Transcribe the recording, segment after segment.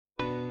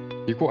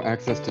Equal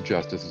access to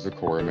justice is a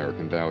core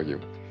American value.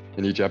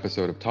 In each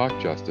episode of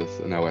Talk Justice,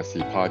 an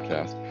LSC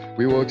podcast,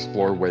 we will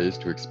explore ways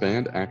to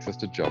expand access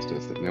to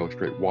justice and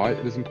illustrate why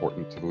it is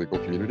important to the legal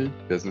community,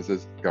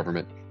 businesses,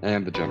 government,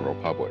 and the general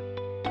public.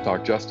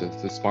 Talk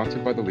Justice is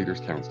sponsored by the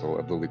Leaders Council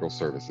of the Legal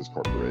Services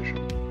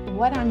Corporation.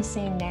 What I'm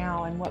seeing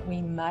now and what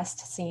we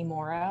must see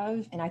more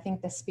of, and I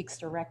think this speaks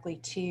directly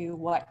to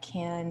what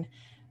can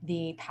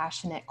the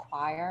passionate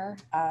choir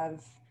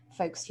of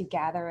folks who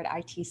gather at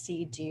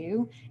ITC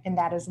do, and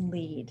that is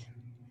lead.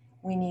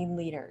 We need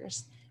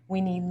leaders.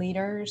 We need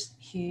leaders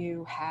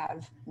who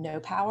have no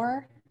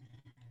power,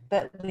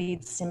 but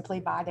lead simply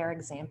by their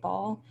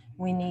example.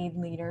 We need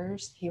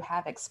leaders who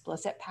have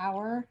explicit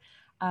power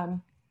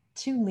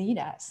to lead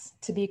us,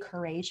 to be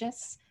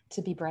courageous,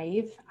 to be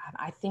brave.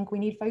 I think we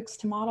need folks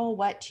to model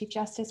what Chief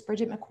Justice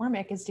Bridget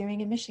McCormick is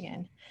doing in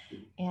Michigan.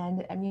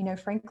 And,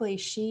 frankly,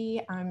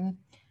 she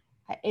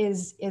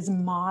is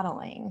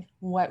modeling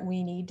what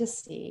we need to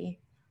see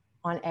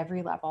on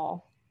every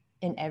level,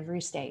 in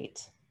every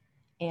state,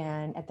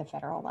 and at the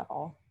federal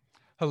level.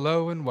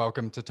 Hello and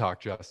welcome to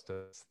Talk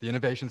Justice, the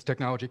Innovations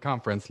Technology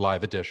Conference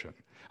live edition.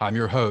 I'm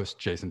your host,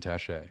 Jason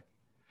Taché.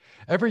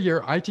 Every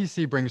year,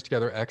 ITC brings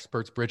together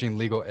experts bridging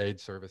legal aid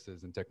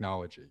services and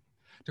technology.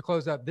 To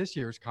close out this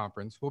year's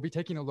conference, we'll be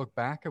taking a look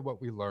back at what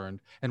we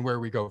learned and where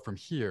we go from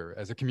here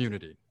as a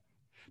community.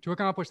 To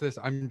accomplish this,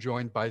 I'm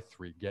joined by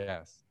three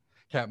guests.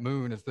 Kat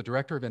Moon is the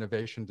Director of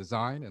Innovation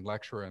Design and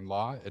Lecturer in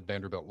Law at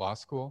Vanderbilt Law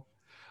School.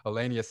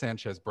 Elenia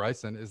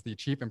Sanchez-Bryson is the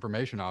Chief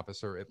Information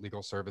Officer at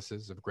Legal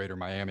Services of Greater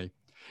Miami.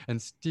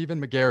 And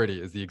Stephen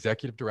McGarity is the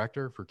Executive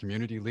Director for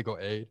Community Legal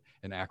Aid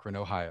in Akron,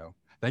 Ohio.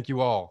 Thank you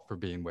all for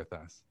being with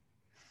us.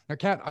 Now,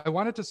 Kat, I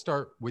wanted to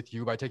start with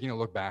you by taking a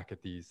look back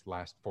at these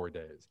last 4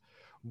 days.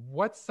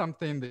 What's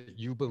something that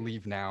you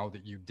believe now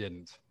that you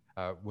didn't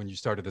when you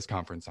started this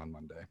conference on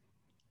Monday?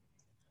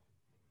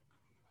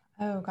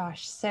 Oh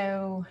gosh,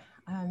 so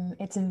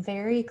it's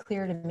very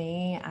clear to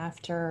me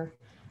after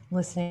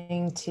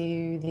listening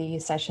to the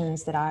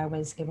sessions that I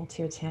was able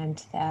to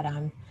attend that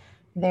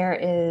there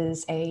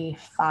is a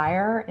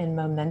fire and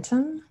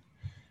momentum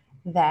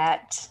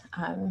that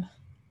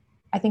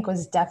I think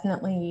was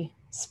definitely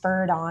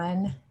spurred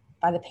on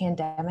by the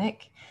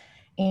pandemic.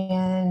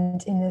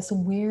 And in this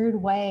weird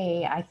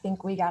way, I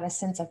think we got a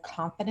sense of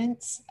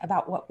confidence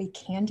about what we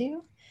can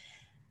do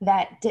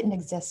that didn't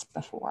exist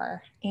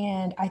before.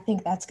 And I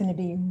think that's going to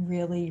be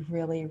really,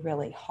 really,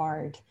 really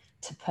hard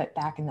to put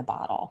back in the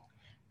bottle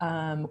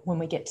when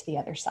we get to the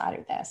other side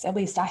of this. At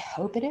least I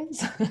hope it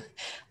is.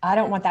 I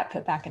don't want that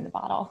put back in the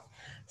bottle.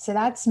 So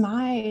that's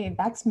my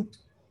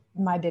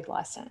big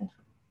lesson.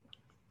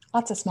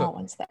 Lots of small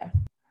ones there.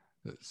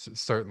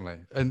 Certainly.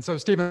 And so,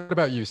 Stephen, what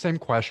about you? Same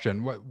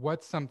question.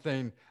 What's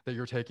something that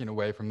you're taking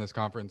away from this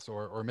conference,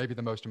 or maybe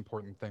the most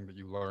important thing that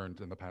you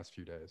learned in the past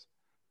few days?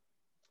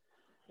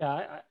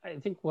 Yeah, I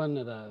think one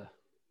of the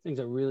things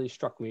that really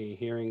struck me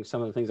hearing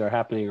some of the things that are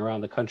happening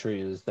around the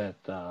country is that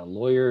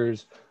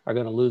lawyers are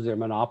going to lose their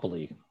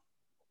monopoly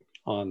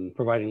on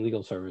providing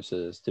legal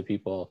services to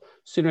people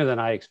sooner than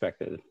I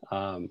expected.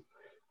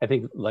 I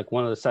think like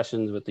one of the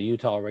sessions with the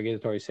Utah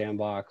Regulatory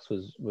Sandbox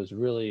was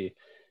really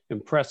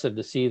impressive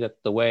to see that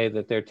the way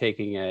that they're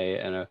taking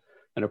an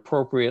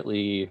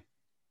appropriately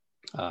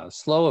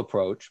slow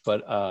approach,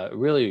 but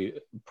really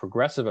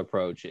progressive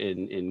approach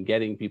in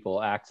getting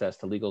people access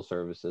to legal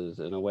services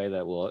in a way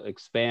that will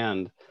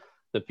expand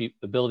the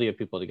ability of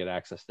people to get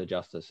access to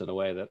justice in a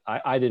way that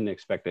I didn't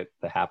expect it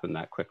to happen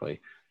that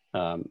quickly.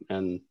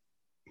 And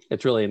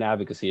it's really an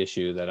advocacy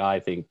issue that I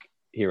think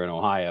here in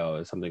Ohio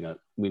is something that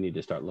we need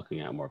to start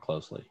looking at more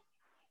closely.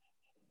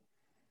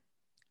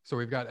 So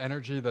we've got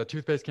energy, the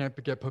toothpaste can't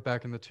get put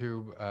back in the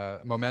tube,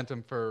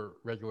 momentum for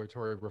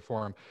regulatory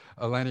reform.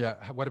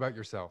 Elenia, what about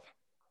yourself?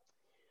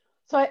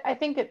 So I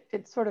think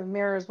it sort of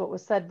mirrors what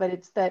was said, but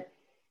it's that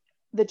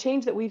the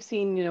change that we've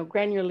seen,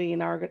 granularly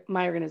in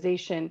my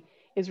organization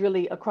is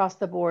really across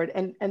the board.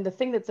 And the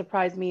thing that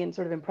surprised me and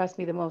sort of impressed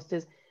me the most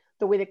is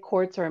the way that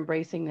courts are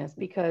embracing this,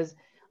 because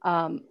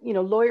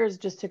lawyers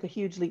just took a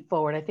huge leap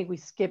forward. I think we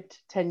skipped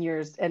 10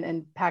 years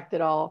and packed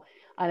it all.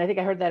 And I think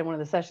I heard that in one of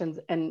the sessions,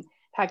 and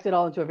packed it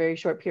all into a very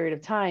short period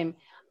of time.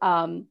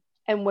 And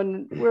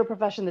when we're a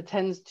profession that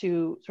tends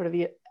to sort of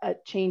be a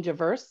change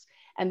averse,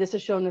 and this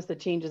has shown us that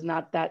change is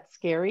not that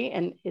scary,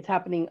 and it's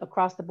happening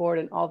across the board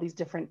in all these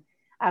different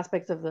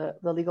aspects of the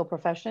legal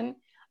profession.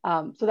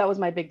 So that was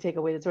my big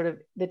takeaway, that sort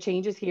of the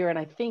change is here, and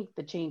I think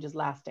the change is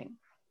lasting.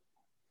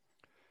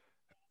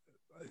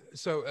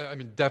 So,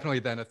 definitely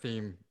then a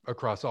theme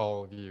across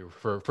all of you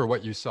for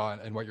what you saw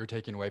and what you're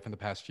taking away from the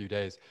past few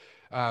days.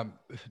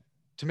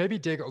 To maybe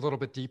dig a little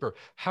bit deeper,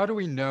 how do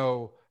we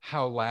know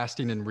how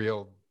lasting and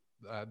real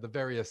the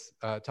various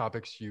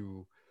topics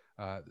you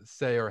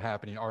say are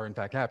happening are in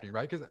fact happening,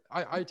 right? Because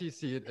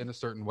ITC in a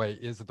certain way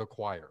is the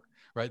choir,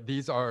 right?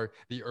 These are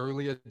the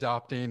early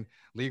adopting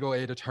legal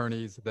aid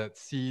attorneys that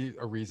see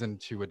a reason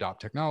to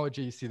adopt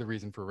technology, see the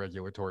reason for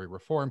regulatory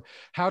reform.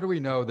 How do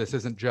we know this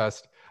isn't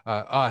just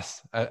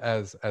us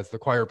as the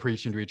choir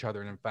preaching to each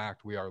other, and in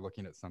fact, we are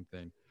looking at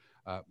something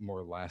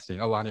more lasting.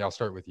 Alani, I'll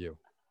start with you.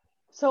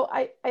 So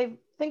I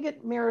think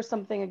it mirrors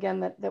something again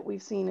that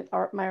we've seen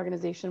at my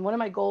organization. One of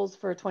my goals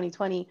for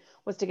 2020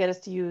 was to get us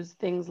to use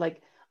things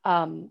like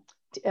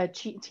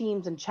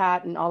Teams and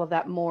chat and all of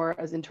that more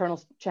as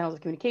internal channels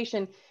of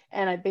communication.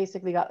 And I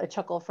basically got a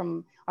chuckle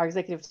from our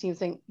executive team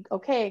saying,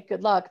 okay,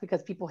 good luck,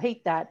 because people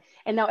hate that.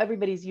 And now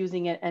everybody's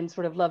using it and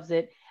sort of loves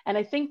it. And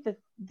I think that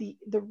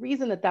the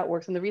reason that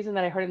works, and the reason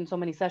that I heard it in so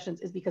many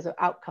sessions, is because of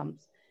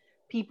outcomes.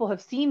 People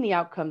have seen the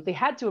outcomes. They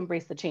had to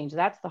embrace the change.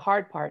 That's the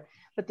hard part.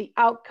 But the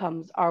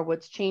outcomes are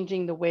what's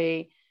changing the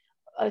way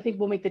I think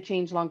will make the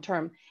change long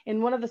term.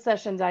 In one of the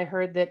sessions, I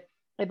heard that,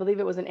 I believe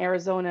it was in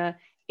Arizona,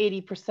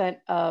 80%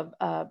 of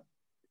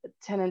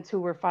tenants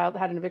who were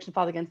had an eviction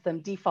filed against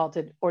them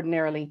defaulted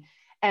ordinarily.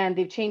 And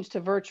they've changed to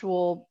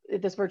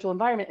this virtual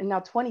environment, and now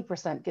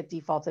 20% get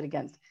defaulted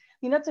against. I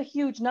mean, that's a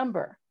huge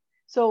number.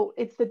 So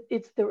it's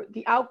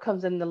the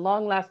outcomes and the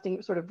long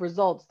lasting sort of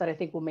results that I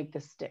think will make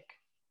this stick.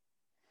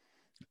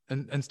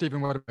 And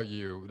Stephen, what about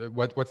you?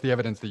 What's the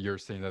evidence that you're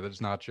seeing that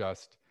it's not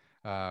just,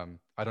 I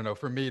don't know,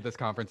 for me, this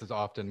conference is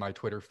often my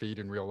Twitter feed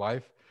in real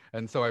life.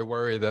 And so I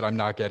worry that I'm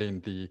not getting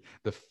the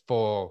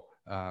full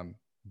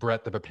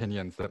breadth of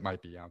opinions that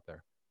might be out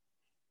there.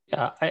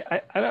 Yeah,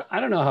 I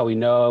don't know how we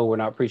know we're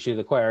not preaching to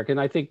the choir.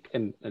 And I think,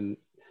 and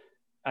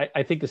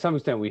I think to some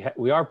extent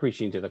we are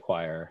preaching to the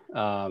choir,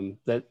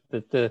 that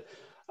the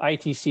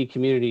ITC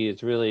community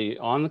is really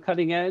on the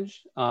cutting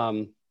edge.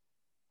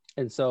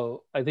 And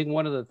so I think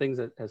one of the things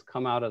that has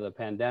come out of the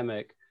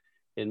pandemic,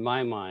 in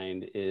my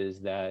mind,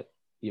 is that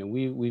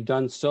we've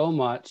done so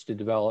much to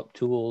develop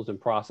tools and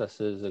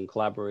processes and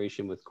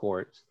collaboration with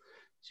courts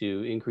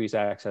to increase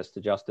access to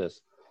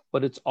justice,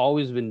 but it's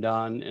always been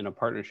done in a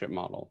partnership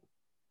model.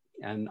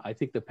 And I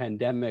think the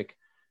pandemic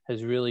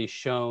has really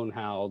shown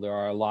how there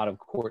are a lot of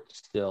courts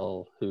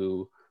still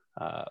who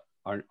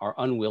are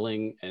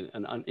unwilling and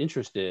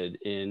uninterested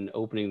in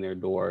opening their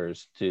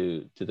doors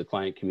to the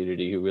client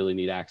community who really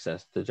need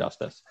access to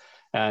justice.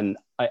 And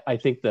I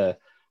think that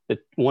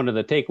one of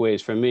the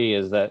takeaways for me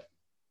is that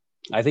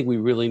I think we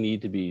really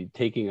need to be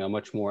taking a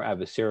much more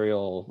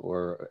adversarial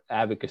or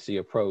advocacy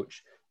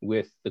approach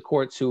with the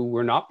courts who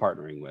we're not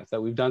partnering with,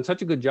 that we've done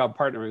such a good job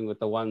partnering with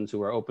the ones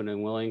who are open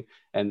and willing,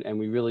 and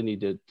we really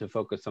need to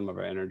focus some of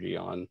our energy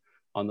on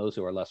those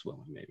who are less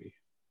willing, maybe.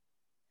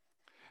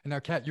 And now,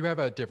 Kat, you have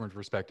a different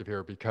perspective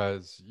here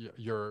because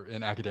you're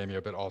in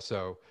academia, but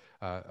also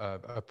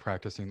a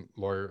practicing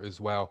lawyer as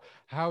well.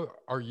 How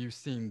are you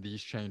seeing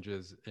these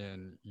changes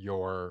in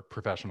your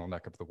professional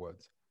neck of the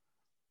woods?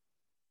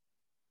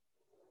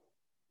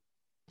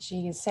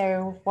 Geez,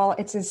 so, well,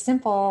 it's as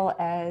simple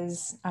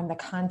as the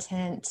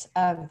content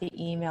of the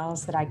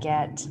emails that I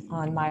get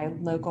on my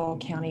local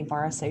county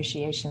bar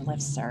association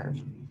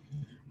listserv.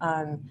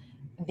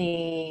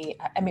 We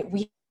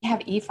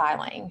have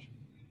e-filing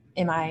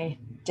in my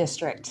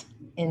district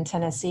in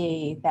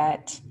Tennessee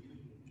that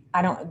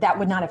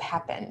would not have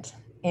happened.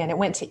 And it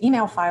went to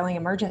email filing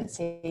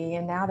emergency,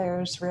 and now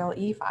there's real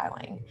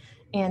e-filing.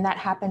 And that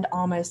happened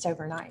almost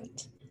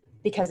overnight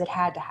because it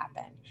had to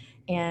happen.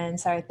 And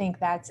so I think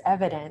that's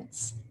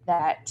evidence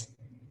that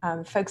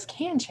folks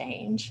can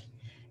change,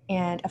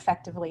 and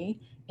effectively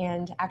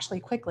and actually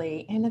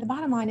quickly. And the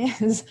bottom line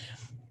is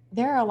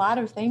there are a lot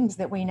of things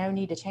that we know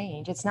need to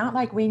change. It's not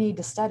like we need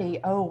to study,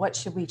 what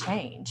should we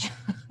change?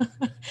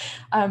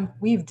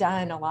 We've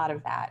done a lot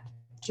of that.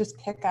 Just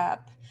pick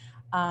up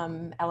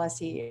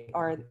LSE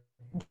or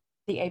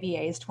the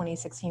ABA's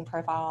 2016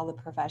 profile of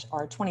the profession,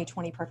 or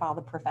 2020 profile of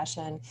the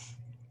profession,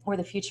 or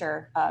the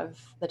future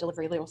of the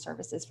delivery of legal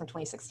services from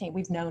 2016.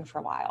 We've known for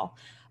a while.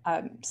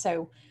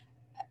 So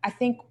I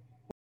think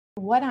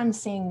what I'm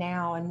seeing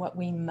now and what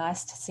we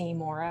must see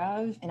more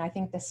of, and I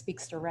think this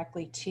speaks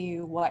directly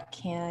to what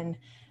can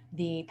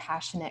the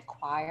passionate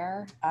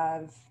choir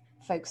of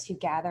folks who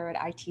gather at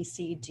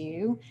ITC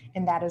do,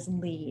 and that is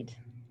lead.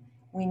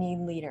 We need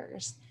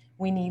leaders.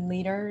 We need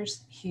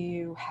leaders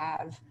who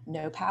have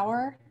no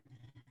power,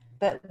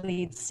 but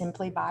lead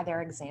simply by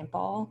their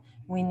example.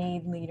 We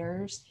need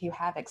leaders who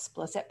have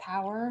explicit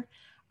power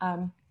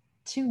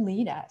to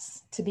lead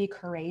us, to be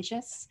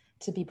courageous,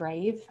 to be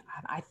brave.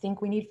 I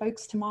think we need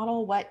folks to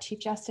model what Chief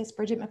Justice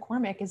Bridget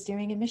McCormick is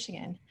doing in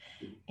Michigan.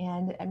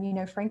 And,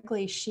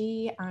 frankly,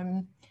 she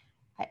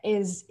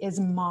is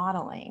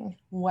modeling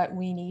what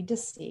we need to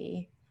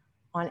see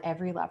on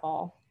every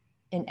level,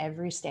 in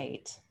every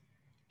state,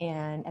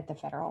 and at the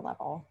federal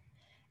level.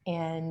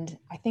 And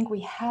I think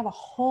we have a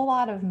whole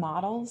lot of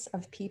models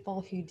of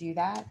people who do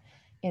that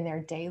in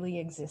their daily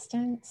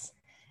existence.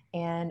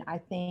 And I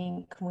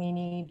think we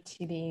need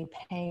to be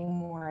paying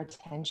more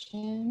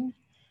attention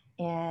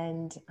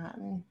and,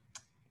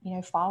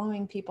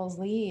 following people's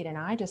lead. And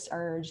I just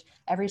urge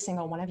every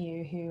single one of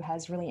you who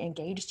has really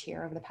engaged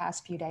here over the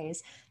past few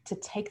days to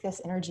take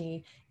this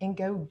energy and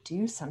go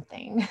do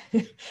something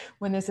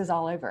when this is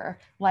all over.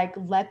 Like,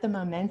 let the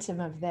momentum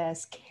of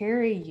this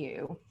carry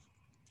you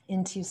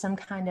into some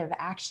kind of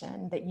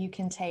action that you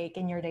can take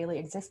in your daily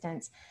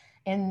existence.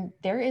 And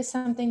there is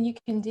something you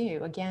can do,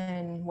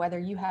 again, whether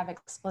you have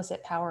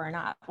explicit power or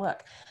not.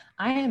 Look,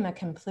 I am a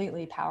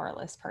completely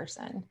powerless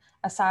person,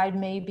 aside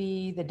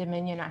maybe the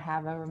dominion I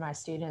have over my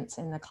students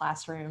in the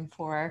classroom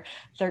for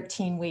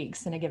 13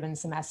 weeks in a given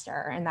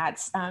semester. And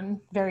that's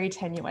very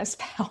tenuous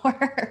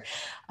power.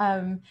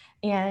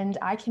 And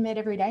I commit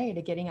every day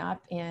to getting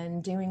up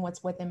and doing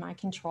what's within my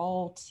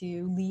control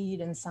to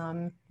lead in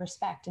some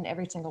respect. And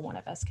every single one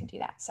of us can do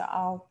that. So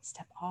I'll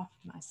step off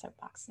my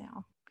soapbox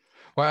now.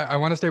 Well, I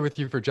want to stay with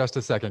you for just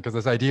a second, because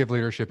this idea of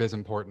leadership is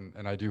important.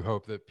 And I do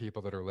hope that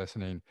people that are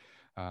listening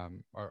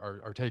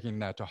are taking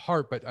that to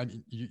heart. But I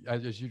mean,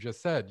 as you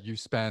just said, you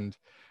spend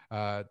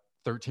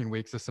 13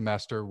 weeks a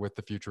semester with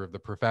the future of the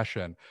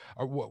profession.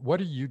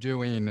 What are you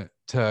doing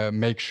to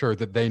make sure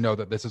that they know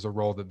that this is a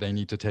role that they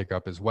need to take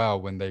up as well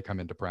when they come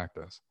into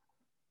practice?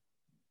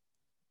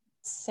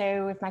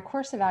 So if my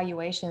course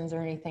evaluations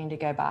are anything to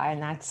go by,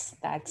 and that's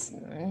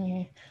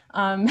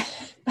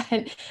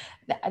but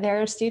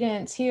there are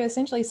students who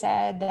essentially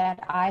said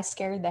that I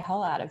scared the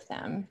hell out of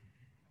them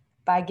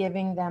by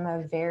giving them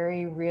a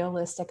very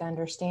realistic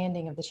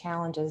understanding of the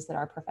challenges that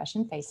our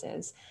profession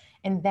faces.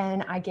 And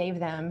then I gave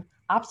them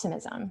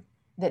optimism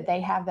that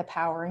they have the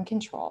power and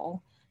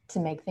control to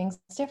make things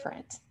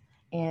different.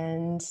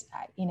 And,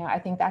 I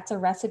think that's a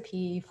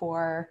recipe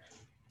for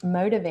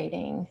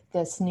motivating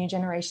this new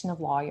generation of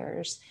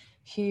lawyers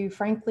who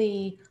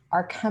frankly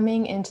are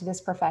coming into this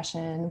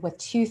profession with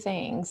two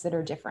things that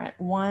are different.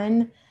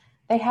 One,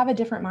 they have a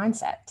different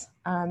mindset.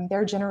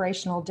 There are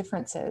generational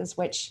differences,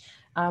 which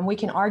we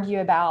can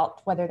argue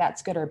about whether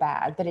that's good or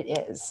bad, but it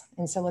is.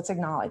 And so let's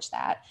acknowledge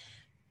that.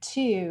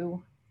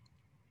 Two,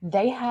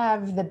 they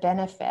have the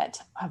benefit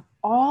of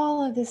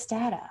all of this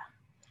data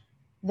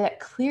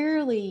that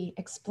clearly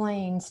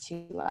explains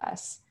to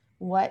us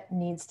what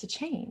needs to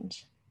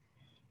change.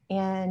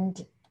 And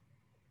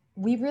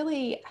we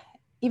really,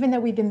 even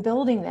though we've been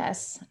building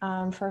this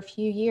for a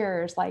few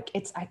years, I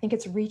think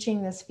it's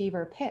reaching this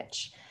fever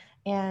pitch.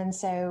 And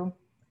so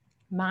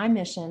my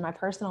mission, my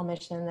personal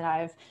mission that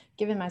I've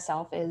given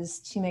myself is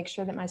to make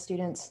sure that my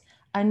students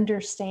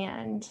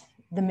understand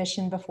the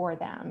mission before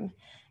them.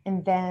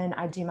 And then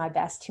I do my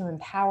best to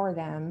empower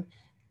them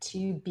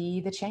to be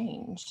the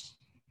change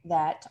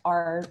that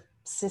our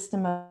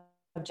system of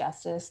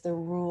justice, the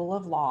rule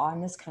of law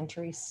in this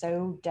country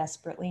so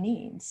desperately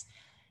needs.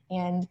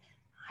 And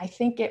I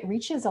think it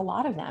reaches a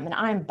lot of them. And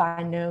I'm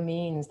by no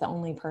means the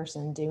only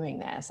person doing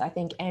this. I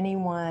think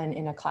anyone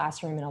in a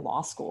classroom in a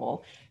law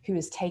school who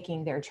is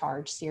taking their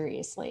charge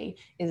seriously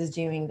is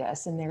doing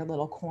this in their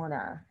little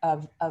corner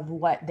of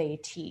what they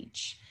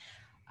teach.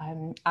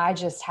 I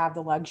just have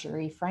the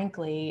luxury,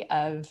 frankly,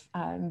 of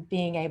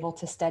being able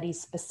to study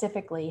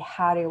specifically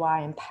how do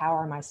I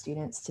empower my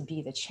students to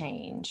be the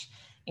change.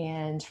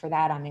 And for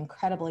that, I'm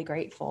incredibly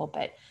grateful,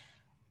 but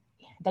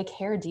they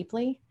care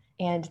deeply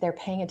and they're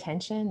paying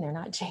attention. They're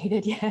not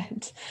jaded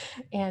yet,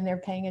 and they're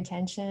paying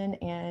attention,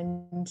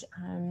 and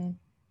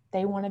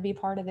they want to be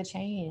part of the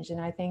change.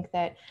 And I think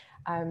that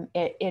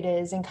it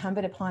is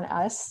incumbent upon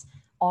us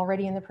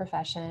already in the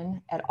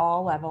profession at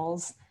all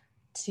levels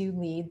to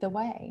lead the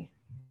way.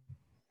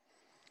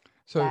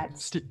 So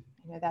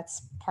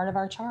that's part of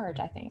our charge,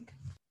 I think.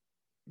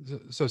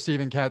 So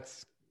Stephen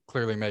Katz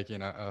clearly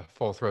making a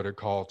full-throated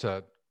call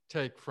to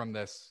take from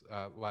this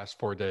last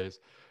 4 days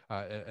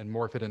and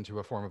morph it into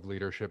a form of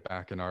leadership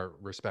back in our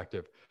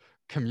respective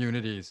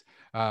communities.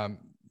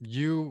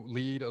 You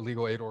lead a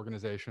legal aid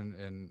organization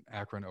in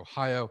Akron,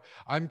 Ohio.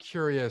 I'm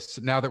curious,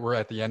 now that we're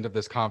at the end of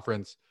this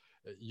conference,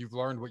 you've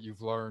learned what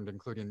you've learned,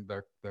 including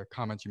the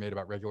comments you made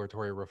about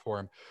regulatory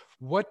reform.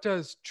 What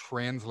does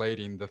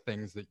translating the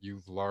things that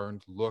you've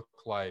learned look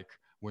like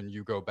when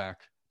you go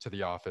back to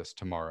the office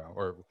tomorrow,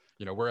 or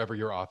wherever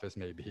your office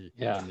may be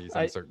in these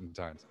uncertain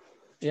times?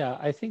 Yeah,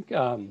 I think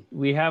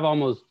we have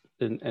almost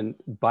and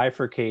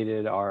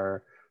bifurcated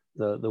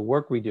the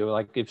work we do.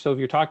 If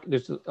you're talking,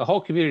 there's a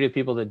whole community of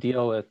people that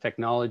deal with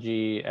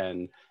technology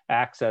and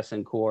access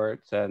in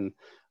courts, and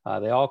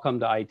they all come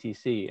to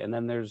ITC. And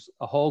then there's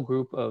a whole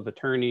group of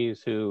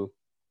attorneys who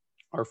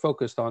are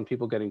focused on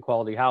people getting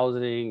quality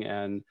housing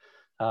and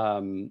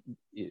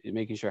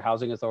making sure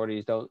housing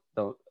authorities don't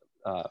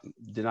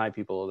deny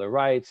people their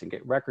rights and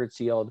get records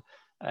sealed.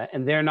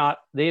 And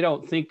they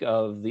don't think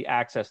of the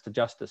access to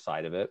justice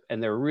side of it.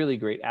 And they're really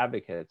great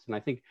advocates. And I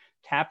think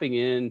tapping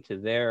into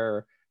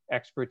their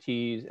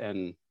expertise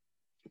and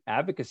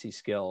advocacy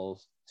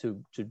skills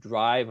to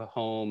drive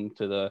home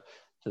to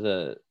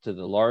the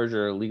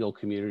larger legal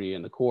community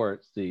and the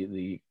courts,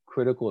 the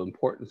critical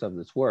importance of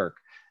this work,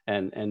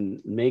 and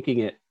making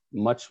it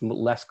much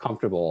less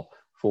comfortable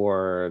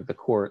for the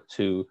courts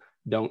who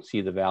don't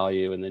see the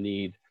value and the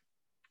need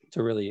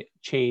to really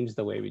change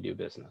the way we do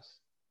business.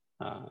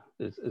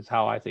 Is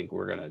how I think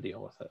we're going to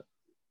deal with it.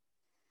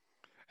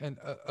 And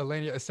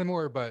Elenia, a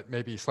similar but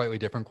maybe slightly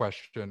different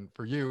question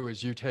for you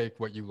as you take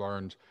what you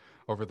learned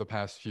over the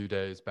past few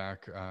days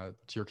back to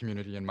your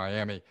community in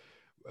Miami.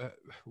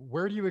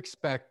 Where do you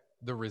expect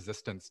the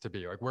resistance to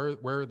be? Where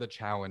are the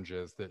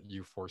challenges that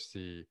you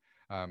foresee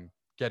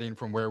getting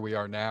from where we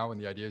are now and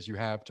the ideas you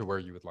have to where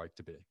you would like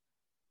to be?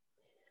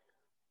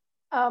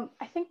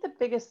 I think the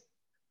biggest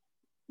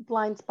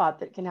blind spot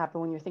that can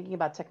happen when you're thinking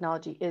about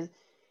technology is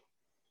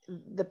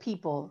the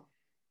people,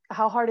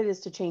 how hard it is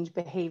to change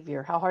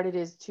behavior, how hard it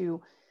is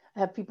to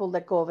have people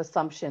let go of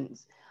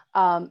assumptions.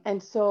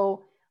 And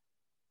so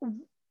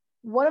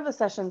one of the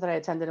sessions that I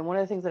attended, and one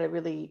of the things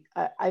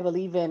that I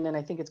believe in, and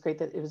I think it's great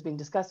that it was being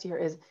discussed here,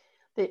 is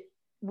that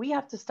we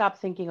have to stop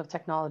thinking of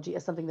technology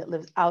as something that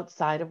lives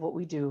outside of what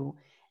we do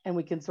and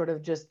we can sort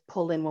of just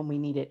pull in when we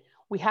need it.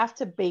 We have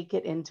to bake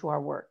it into our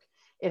work.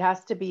 It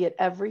has to be at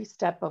every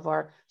step of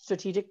our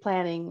strategic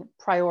planning,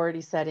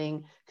 priority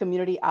setting,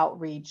 community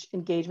outreach,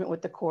 engagement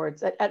with the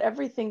courts, at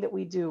everything that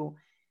we do.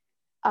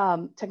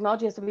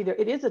 Technology has to be there.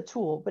 It is a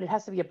tool, but it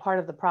has to be a part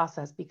of the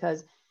process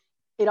because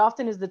it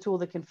often is the tool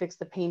that can fix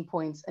the pain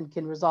points and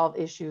can resolve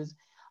issues.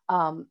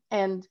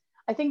 And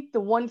I think the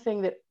one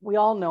thing that we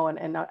all know,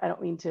 and I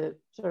don't mean to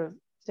sort of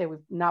say we've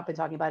not been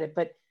talking about it,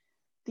 but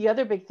the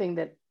other big thing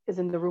that is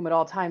in the room at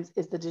all times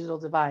is the digital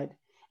divide.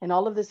 And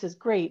all of this is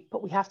great,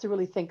 but we have to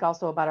really think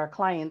also about our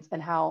clients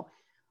and how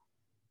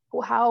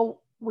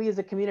we as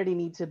a community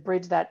need to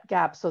bridge that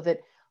gap so that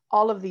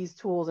all of these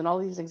tools and all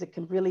of these things that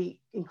can really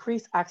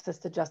increase access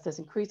to justice,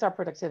 increase our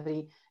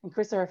productivity,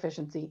 increase our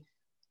efficiency,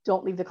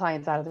 don't leave the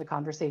clients out of the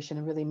conversation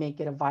and really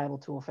make it a viable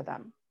tool for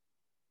them.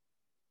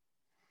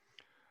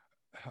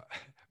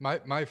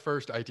 My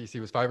first ITC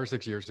was 5 or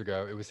 6 years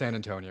ago. It was San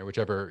Antonio,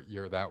 whichever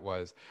year that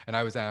was. And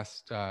I was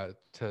asked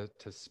to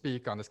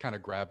speak on this kind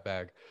of grab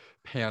bag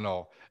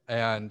panel.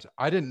 And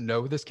I didn't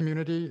know this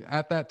community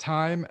at that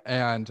time.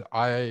 And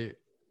I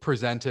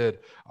presented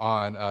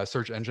on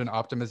search engine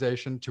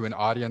optimization to an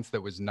audience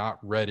that was not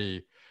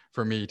ready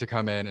for me to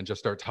come in and just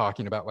start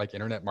talking about like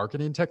internet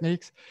marketing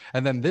techniques.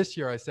 And then this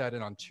year I sat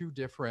in on 2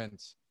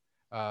 different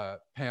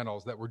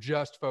panels that were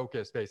just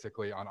focused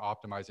basically on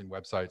optimizing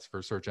websites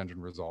for search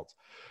engine results.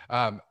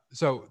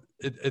 So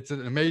it's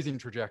an amazing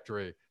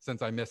trajectory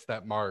since I missed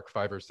that mark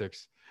 5 or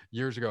 6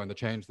 years ago and the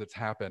change that's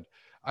happened.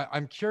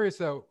 I'm curious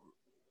though,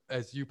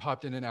 as you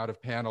popped in and out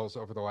of panels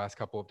over the last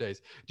couple of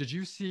days, did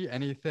you see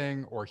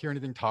anything or hear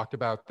anything talked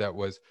about that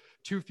was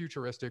too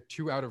futuristic,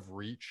 too out of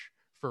reach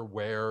for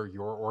where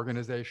your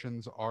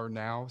organizations are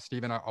now?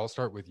 Stephen, I'll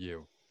start with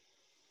you.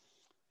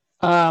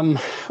 Well,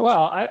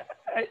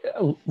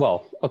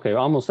 okay,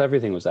 almost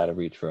everything was out of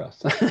reach for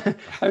us.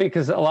 I mean,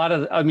 because a lot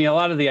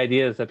of the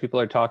ideas that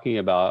people are talking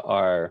about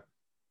are,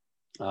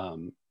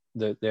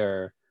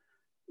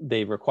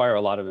 they require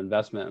a lot of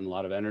investment and a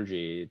lot of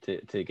energy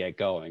to get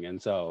going.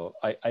 And so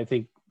I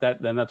think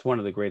that's one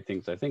of the great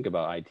things I think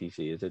about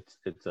ITC is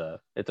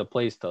it's a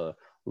place to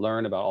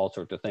learn about all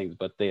sorts of things.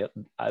 But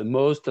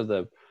most of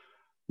the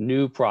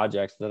new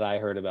projects that I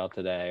heard about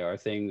today are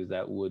things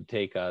that would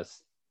take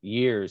us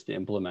years to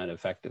implement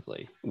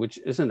effectively, which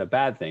isn't a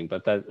bad thing,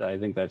 but I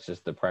think that's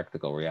just the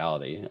practical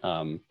reality.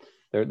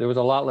 There was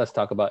a lot less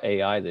talk about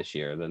AI this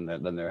year than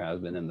there has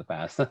been in the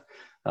past,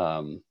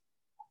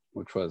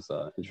 which was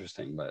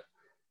interesting. But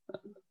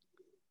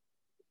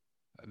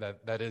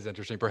that is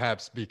interesting.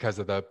 Perhaps because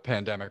of the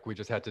pandemic, we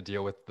just had to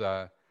deal with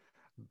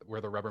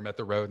where the rubber met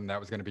the road, and that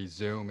was going to be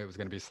Zoom. It was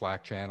going to be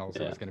Slack channels.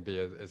 Yeah. It was going to be,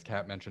 as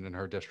Kat mentioned in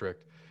her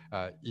district,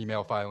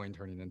 email filing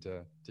turning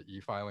into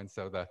e-filing.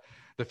 So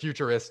the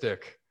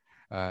futuristic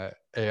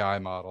AI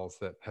models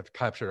that have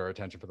captured our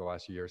attention for the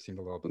last year seemed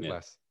a little bit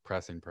less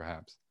pressing,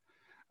 perhaps.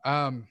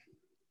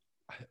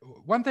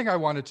 One thing I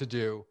wanted to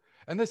do,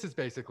 and this is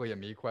basically a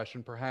me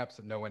question, perhaps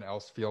no one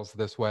else feels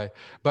this way,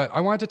 but I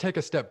wanted to take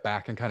a step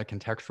back and kind of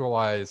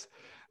contextualize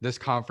this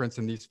conference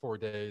in these 4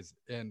 days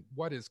in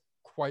what is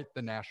quite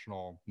the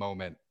national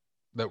moment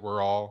that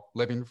we're all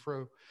living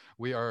through.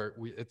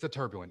 It's a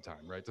turbulent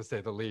time, right? To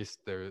say the least.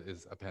 There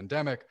is a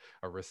pandemic,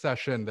 a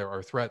recession, there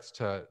are threats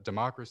to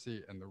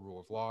democracy and the rule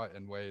of law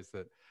in ways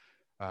that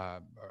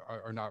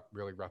are not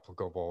really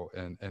replicable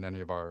in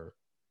any of our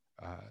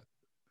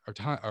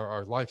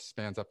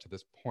lifespans up to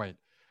this point.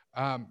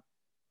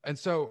 And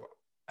so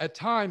at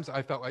times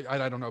I felt like,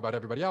 I don't know about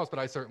everybody else, but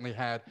I certainly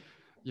had,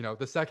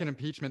 the second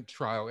impeachment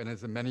trial in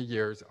as many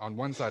years on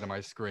one side of my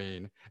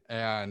screen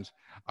and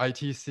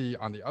ITC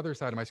on the other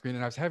side of my screen.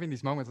 And I was having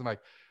these moments of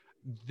like,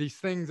 these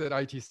things at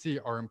ITC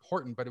are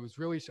important, but I was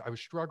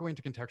struggling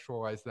to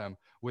contextualize them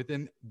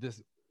within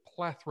this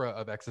plethora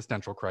of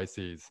existential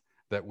crises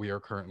that we are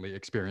currently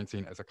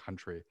experiencing as a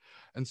country.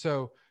 And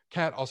so,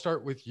 Kat, I'll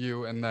start with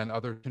you and then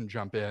others can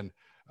jump in.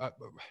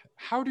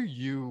 How do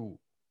you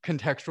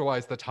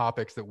contextualize the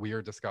topics that we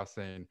are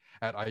discussing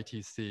at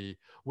ITC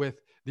with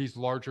these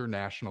larger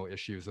national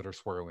issues that are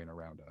swirling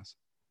around us?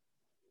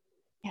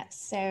 Yes,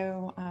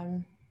 so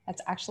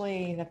that's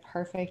actually the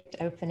perfect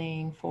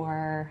opening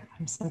for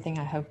something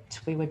I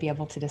hoped we would be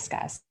able to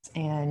discuss.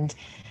 And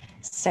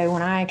so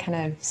when I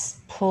kind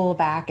of pull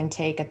back and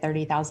take a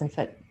 30,000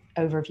 foot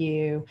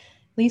overview,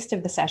 least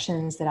of the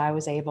sessions that I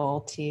was able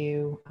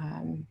to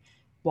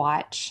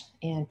watch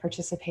and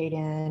participate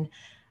in,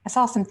 I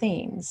saw some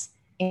themes.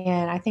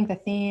 And I think the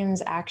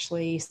themes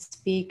actually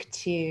speak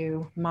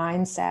to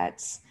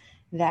mindsets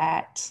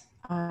that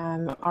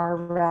are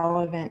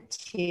relevant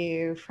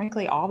to,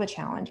 frankly, all the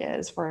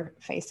challenges we're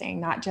facing,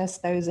 not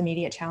just those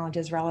immediate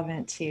challenges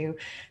relevant to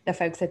the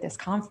folks at this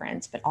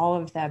conference, but all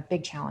of the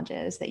big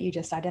challenges that you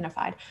just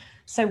identified.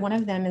 So one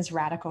of them is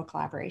radical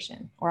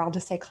collaboration, or I'll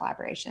just say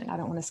collaboration. I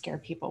don't want to scare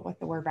people with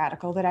the word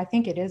radical, but I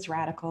think it is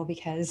radical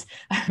because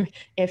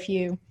if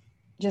you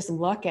just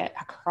look at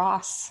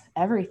across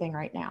everything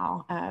right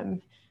now,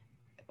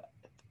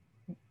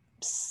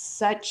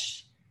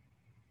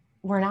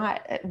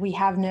 we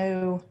have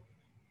no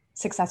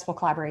successful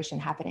collaboration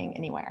happening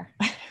anywhere,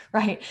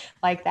 right?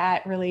 Like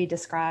that really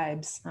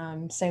describes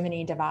so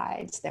many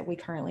divides that we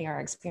currently are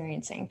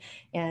experiencing.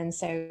 And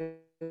so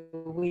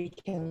we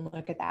can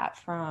look at that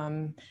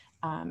from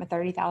a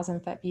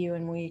 30,000-foot view,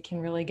 and we can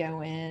really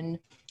go in.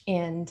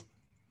 And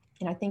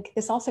I think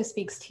this also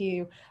speaks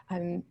to,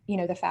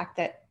 the fact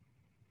that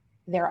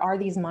there are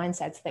these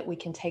mindsets that we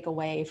can take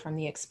away from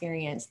the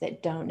experience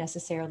that don't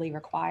necessarily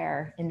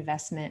require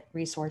investment,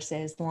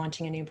 resources,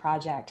 launching a new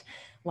project,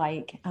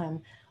 like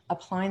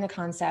applying the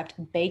concept,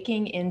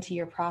 baking into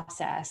your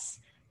process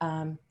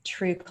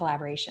true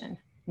collaboration,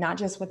 not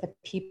just with the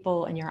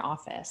people in your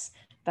office,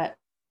 but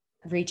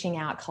reaching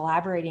out,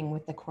 collaborating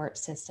with the court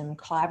system,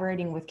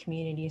 collaborating with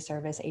community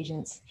service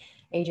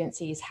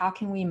agencies. How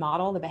can we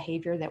model the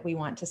behavior that we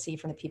want to see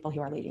from the people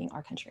who are leading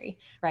our country,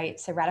 right?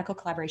 So radical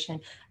collaboration.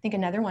 I think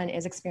another one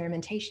is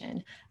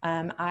experimentation.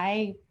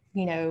 I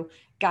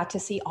got to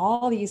see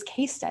all these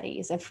case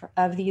studies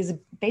of these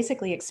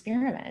basically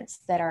experiments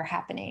that are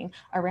happening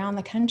around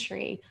the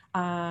country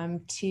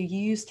to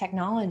use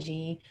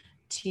technology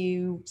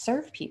to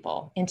serve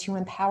people and to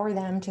empower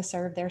them to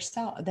serve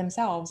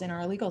themselves in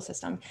our legal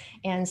system.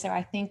 And so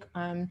I think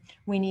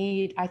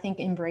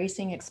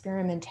embracing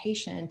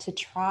experimentation to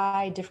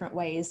try different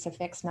ways to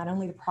fix not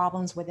only the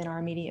problems within our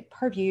immediate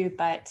purview,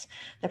 but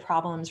the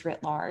problems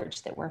writ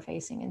large that we're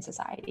facing in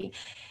society.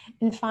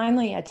 And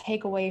finally, a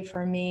takeaway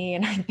for me,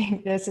 and I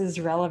think this is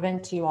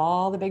relevant to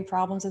all the big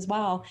problems as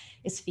well,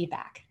 is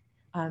feedback.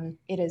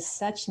 It is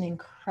such an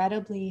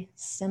incredibly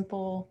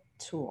simple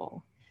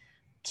tool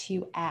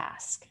to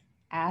ask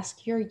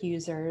your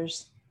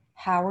users,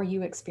 how are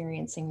you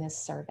experiencing this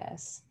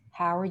service?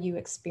 How are you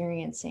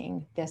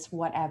experiencing this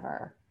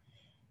whatever?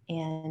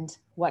 And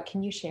what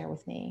can you share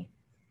with me?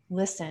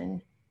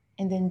 Listen,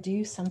 and then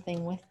do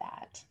something with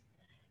that.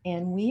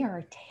 And we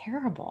are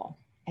terrible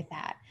at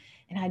that.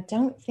 And I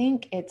don't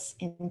think it's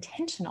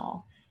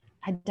intentional.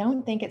 I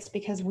don't think it's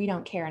because we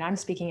don't care. And I'm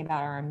speaking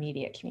about our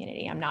immediate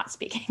community. I'm not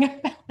speaking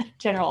about the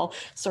general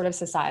sort of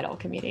societal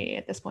community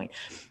at this point.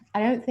 I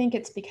don't think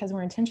it's because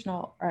we're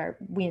intentional or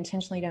we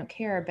intentionally don't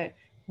care, but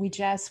we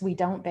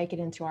don't bake it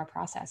into our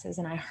processes.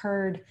 And I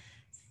heard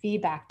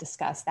feedback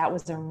discussed. That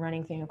was a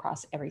running thing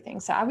across everything.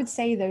 So I would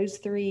say those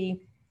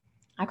three,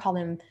 I call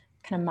them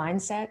kind of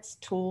mindsets,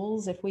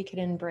 tools, if we could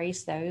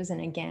embrace those and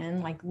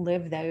again, like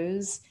live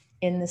those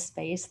in the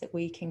space that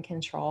we can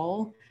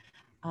control.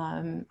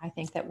 I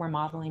think that we're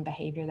modeling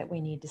behavior that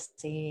we need to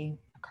see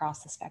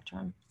across the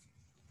spectrum.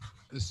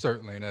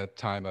 Certainly in a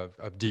time of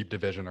deep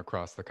division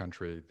across the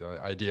country, the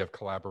idea of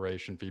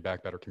collaboration,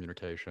 feedback, better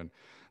communication,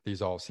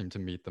 these all seem to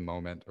meet the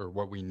moment or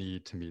what we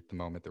need to meet the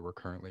moment that we're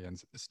currently in.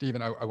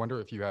 Stephen, I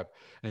wonder if you have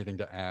anything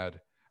to add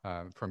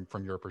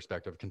from your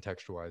perspective,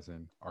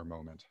 contextualizing our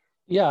moment.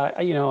 Yeah,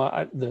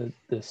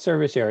 the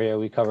service area,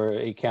 we cover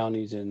 8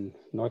 counties in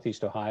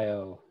Northeast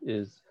Ohio,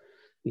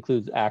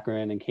 includes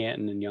Akron and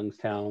Canton and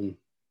Youngstown,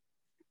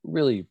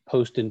 really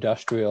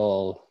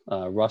post-industrial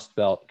Rust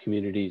Belt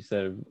communities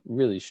that have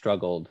really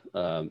struggled.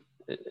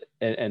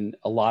 And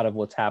a lot of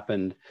what's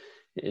happened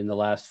in the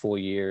last 4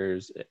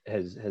 years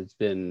has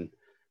been,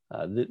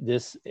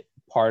 this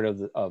part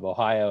of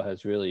Ohio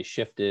has really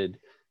shifted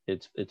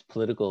its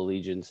political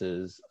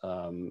allegiances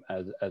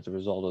as a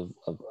result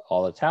of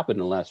all that's happened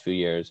in the last few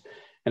years.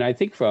 And I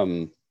think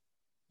from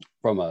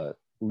a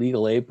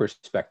legal aid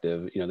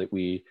perspective, that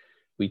we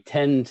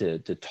tend to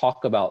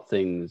talk about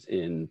things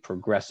in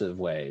progressive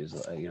ways,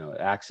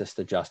 access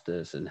to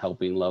justice and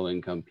helping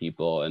low-income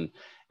people.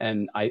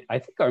 And I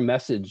think our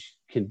message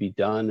can be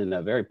done in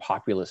a very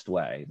populist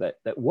way, that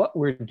what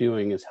we're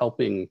doing is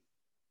helping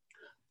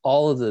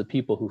all of the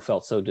people who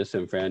felt so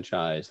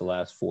disenfranchised the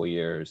last 4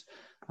 years,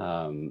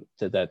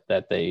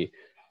 that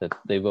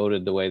they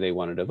voted the way they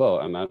wanted to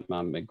vote.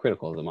 I'm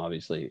critical of them,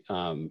 obviously,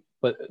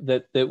 but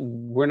that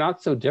we're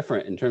not so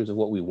different in terms of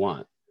what we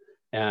want.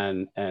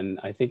 And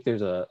I think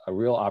there's a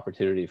real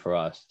opportunity for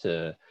us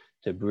to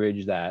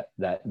bridge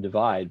that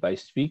divide by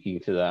speaking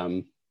to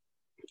them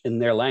in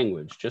their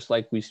language, just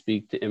like we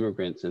speak to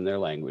immigrants in their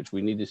language.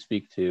 We need to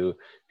speak to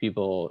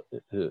people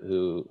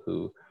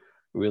who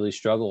really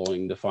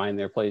struggling to find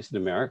their place in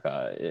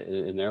America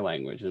in their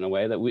language in a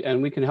way that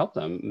we can help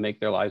them make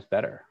their lives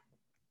better.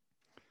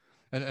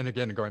 And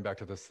again, going back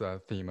to this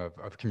theme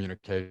of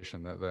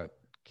communication that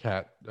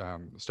Kat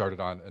started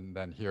on, and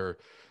then here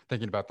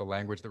thinking about the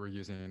language that we're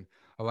using.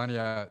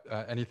 Alenia,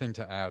 anything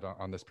to add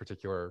on this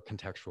particular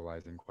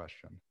contextualizing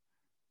question?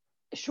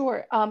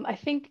 Sure. I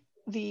think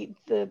the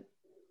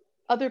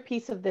other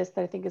piece of this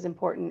that I think is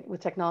important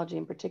with technology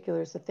in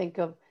particular is to think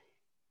of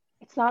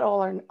it's not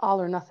all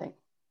or nothing.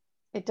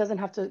 It doesn't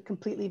have to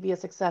completely be a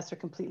success or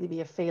completely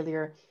be a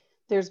failure.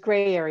 There's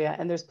gray area,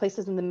 and there's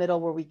places in the middle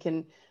where we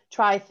can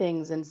try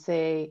things and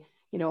say,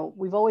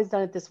 we've always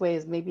done it this way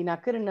is maybe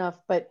not good enough,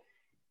 but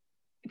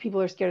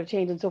people are scared of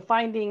change. And so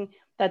finding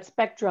that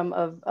spectrum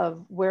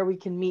of where we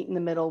can meet in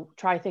the middle,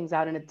 try things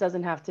out, and it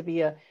doesn't have to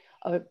be a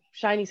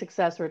shiny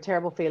success or a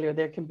terrible failure.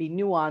 There can be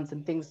nuance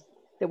and things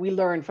that we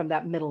learn from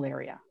that middle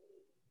area.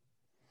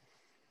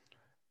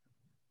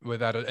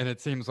 Without it, and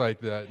it seems like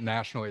that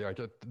nationally, like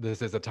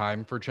this is a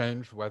time for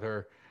change,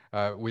 whether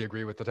we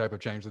agree with the type of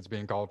change that's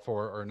being called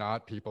for or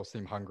not. People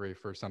seem hungry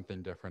for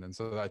something different, and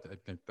so I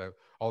think that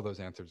all those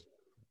answers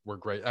were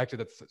great. Actually,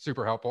 that's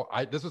super helpful.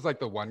 This was like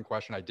the one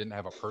question I didn't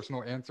have a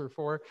personal answer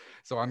for,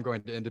 so I'm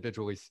going to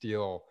individually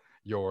steal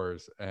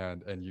yours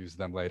and use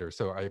them later.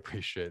 So I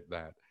appreciate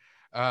that.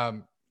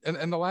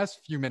 And the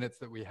last few minutes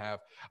that we have,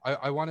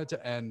 I wanted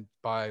to end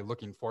by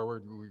looking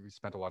forward. We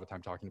spent a lot of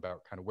time talking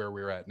about kind of where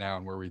we're at now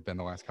and where we've been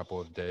the last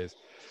couple of days.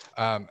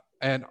 And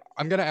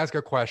I'm going to ask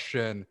a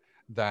question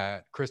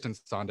that Kristen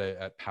Sonde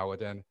at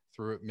Paladin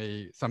threw at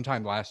me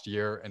sometime last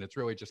year, and it's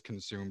really just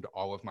consumed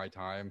all of my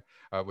time,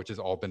 which has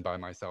all been by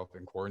myself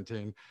in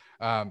quarantine,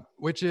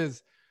 which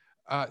is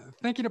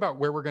thinking about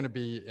where we're going to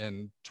be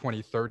in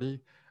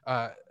 2030.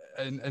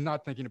 And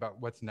not thinking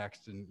about what's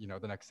next in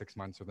the next 6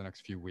 months or the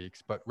next few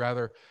weeks, but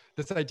rather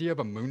this idea of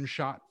a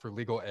moonshot for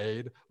legal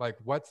aid. Like,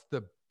 what's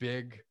the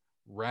big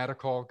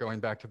radical, going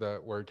back to the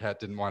word Kat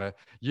didn't want to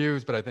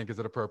use, but I think is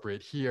it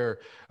appropriate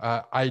here,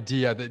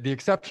 idea, the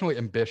exceptionally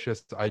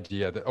ambitious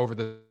idea that over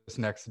this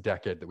next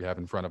decade that we have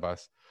in front of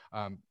us,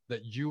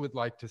 that you would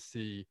like to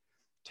see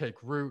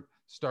take root,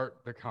 start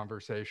the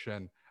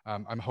conversation.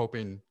 I'm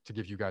hoping to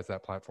give you guys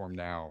that platform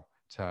now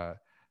to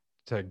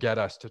get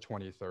us to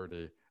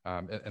 2030.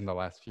 In the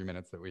last few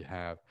minutes that we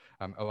have.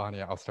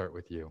 Alania, I'll start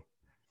with you.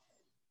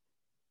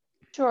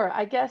 Sure.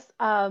 I guess,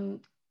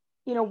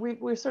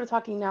 we're sort of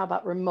talking now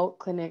about remote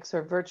clinics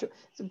or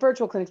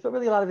virtual clinics, but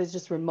really a lot of it is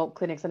just remote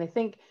clinics. And I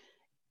think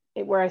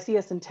where I see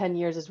us in 10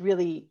 years is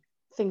really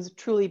things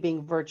truly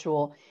being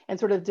virtual and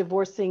sort of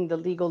divorcing the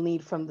legal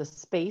need from the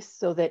space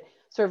so that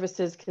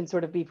services can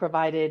sort of be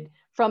provided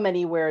from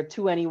anywhere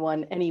to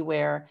anyone,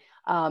 anywhere,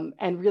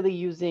 and really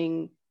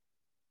using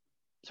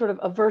sort of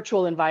a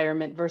virtual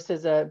environment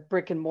versus a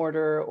brick and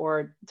mortar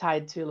or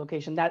tied to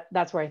location.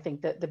 That's where I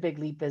think that the big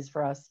leap is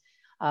for us,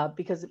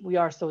 because we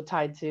are so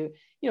tied to,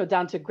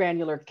 down to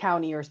granular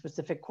county or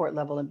specific court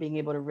level, and being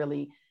able to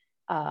really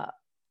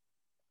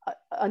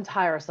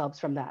untie ourselves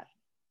from that.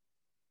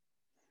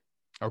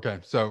 Okay,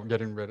 so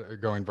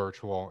going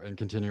virtual and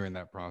continuing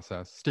that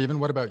process. Stephen,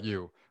 what about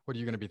you? What are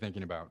you going to be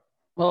thinking about?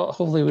 Well,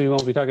 hopefully we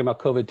won't be talking about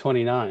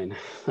COVID-29 in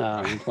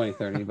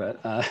 2030, but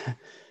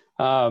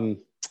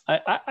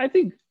I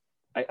think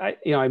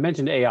I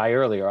mentioned AI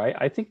earlier.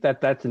 I think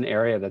that's an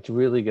area that's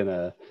really going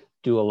to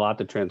do a lot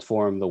to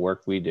transform the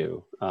work we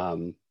do.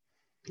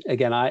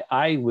 Again,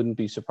 I wouldn't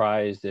be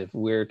surprised if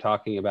we're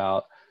talking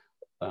about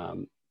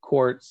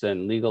courts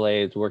and legal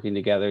aids working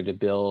together to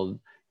build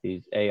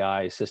these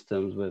AI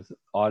systems with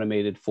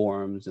automated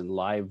forms and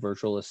live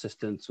virtual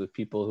assistants with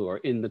people who are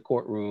in the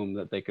courtroom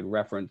that they could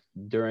reference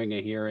during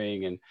a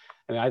hearing. And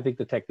I mean, I think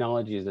the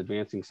technology is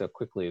advancing so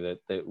quickly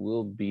that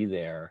we'll be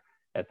there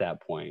at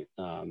that point,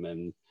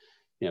 and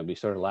be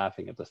sort of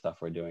laughing at the stuff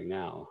we're doing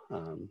now.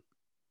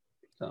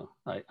 So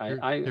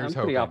I'm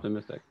pretty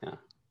optimistic. Yeah.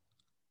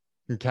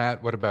 And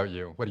Kat, what about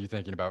you? What are you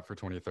thinking about for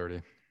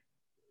 2030?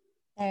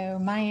 So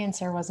my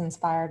answer was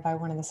inspired by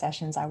one of the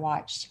sessions I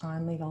watched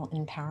on legal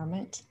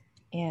empowerment,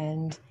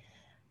 and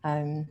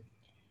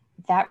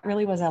that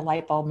really was a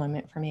light bulb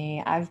moment for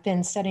me. I've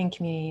been studying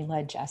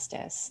community-led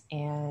justice,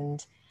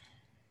 and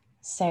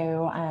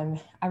so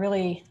I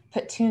really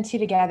put 2 and 2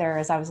 together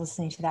as I was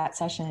listening to that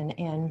session,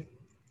 and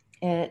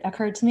it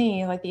occurred to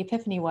me, like the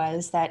epiphany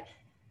was that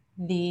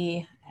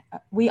we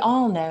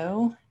all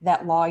know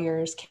that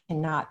lawyers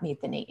cannot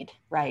meet the need,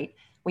 right?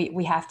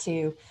 We have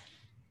to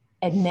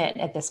admit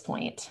at this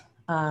point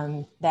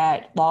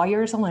that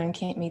lawyers alone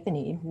can't meet the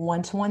need.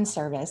 One-to-one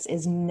service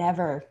is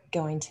never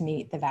going to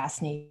meet the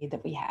vast need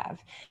that we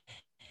have.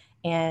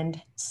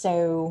 And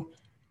so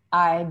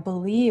I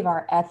believe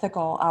our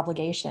ethical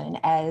obligation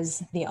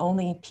as the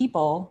only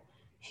people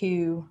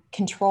who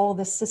control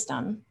the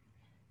system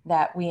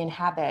that we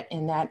inhabit,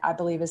 and that I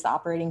believe is the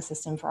operating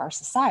system for our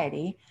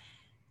society,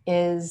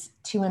 is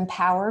to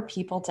empower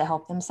people to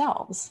help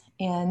themselves.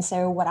 And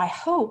so what I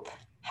hope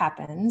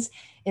happens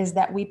is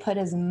that we put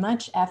as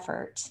much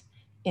effort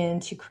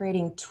into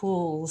creating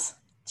tools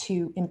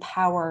to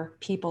empower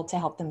people to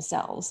help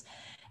themselves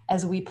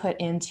as we put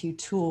into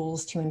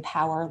tools to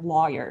empower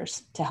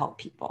lawyers to help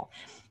people.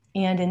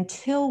 And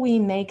until we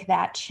make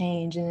that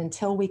change, and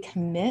until we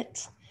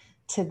commit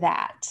to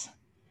that,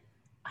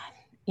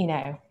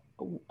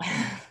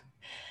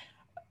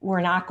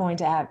 we're not going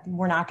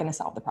to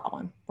solve the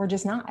problem. We're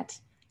just not.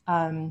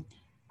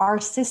 Our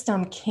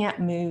system can't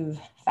move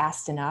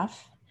fast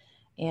enough.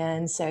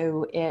 And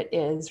so it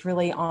is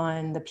really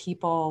on the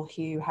people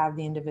who have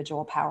the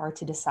individual power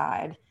to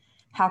decide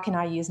how can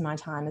I use my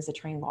time as a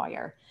trained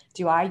lawyer?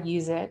 Do I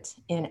use it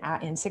in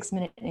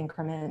 6-minute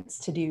increments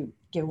to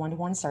give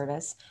one-to-one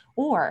service,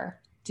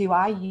 or do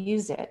I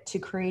use it to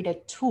create a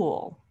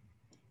tool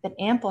that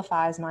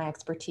amplifies my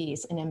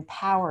expertise and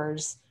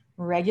empowers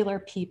regular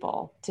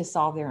people to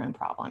solve their own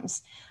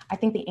problems? I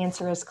think the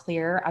answer is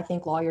clear. I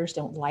think lawyers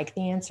don't like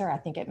the answer. I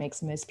think it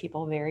makes most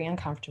people very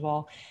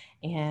uncomfortable.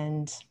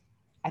 And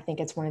I think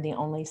it's one of the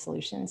only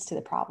solutions to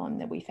the problem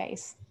that we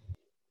face.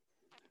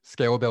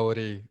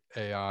 Scalability,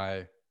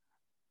 AI,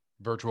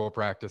 virtual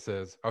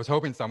practices. I was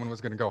hoping someone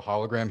was going to go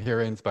hologram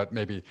hearings, but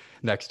maybe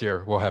next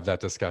year we'll have that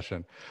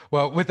discussion.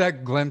 Well, with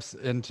that glimpse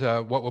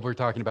into what we'll be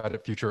talking about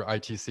at future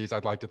ITCs,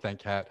 I'd like to thank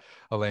Kat,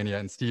 Elenia,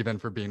 and Stephen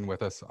for being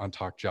with us on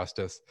Talk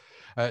Justice.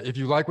 If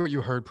you like what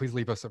you heard, please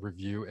leave us a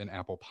review in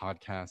Apple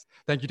Podcasts.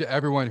 Thank you to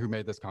everyone who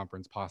made this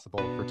conference possible.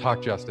 For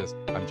Talk Justice,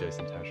 I'm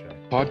Jason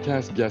Taché.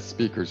 Podcast guest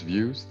speakers'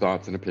 views,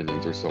 thoughts, and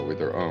opinions are solely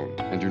their own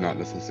and do not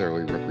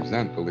necessarily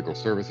represent the Legal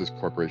Services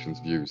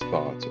Corporation's views,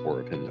 thoughts, or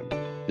opinions.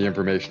 The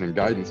information and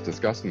guidance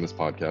discussed in this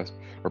podcast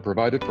are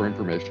provided for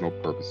informational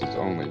purposes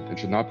only and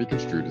should not be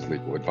construed as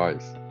legal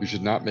advice. You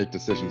should not make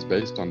decisions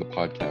based on the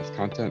podcast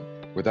content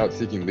without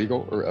seeking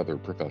legal or other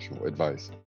professional advice.